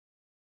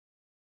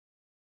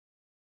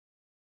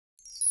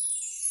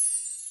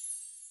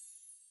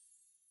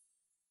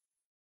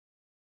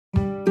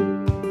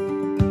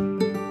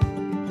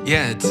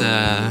Yeah,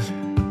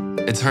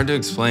 it's hard to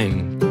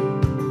explain.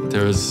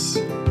 There's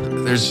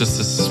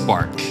just a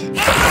spark. Special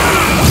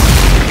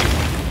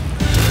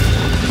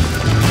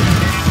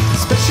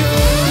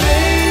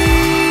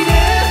lady,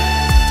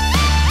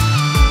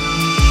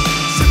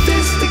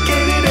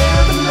 sophisticated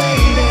ever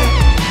lady,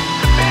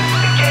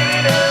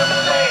 sophisticated ever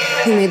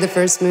lady. Who made the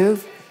first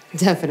move?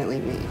 Definitely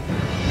me.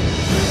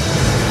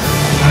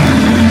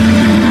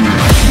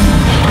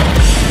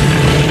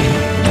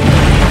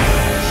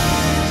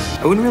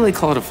 I wouldn't really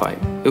call it a fight.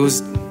 It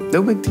was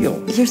no big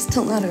deal. You're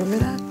still not over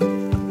that?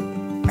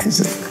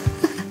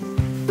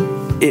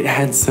 It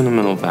had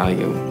sentimental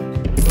value.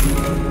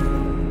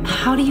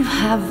 How do you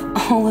have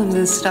all of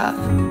this stuff?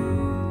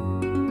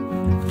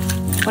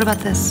 What about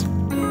this?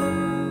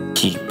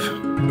 Keep.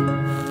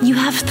 You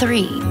have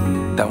 3.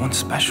 That one's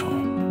special.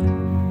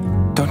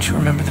 Don't you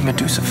remember the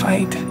Medusa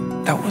fight?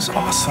 That was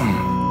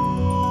awesome.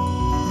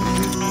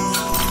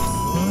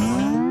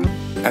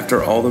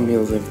 After all the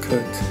meals I've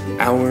cooked,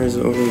 hours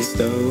over the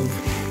stove.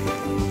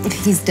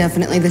 He's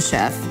definitely the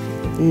chef,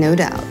 no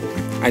doubt.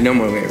 I know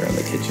my way around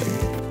the kitchen.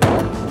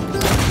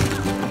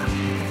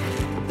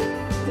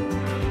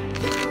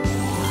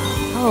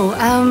 Oh,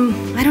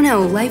 I don't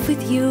know. Life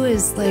with you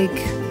is like,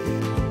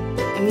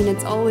 I mean,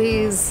 it's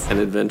always An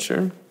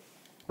adventure?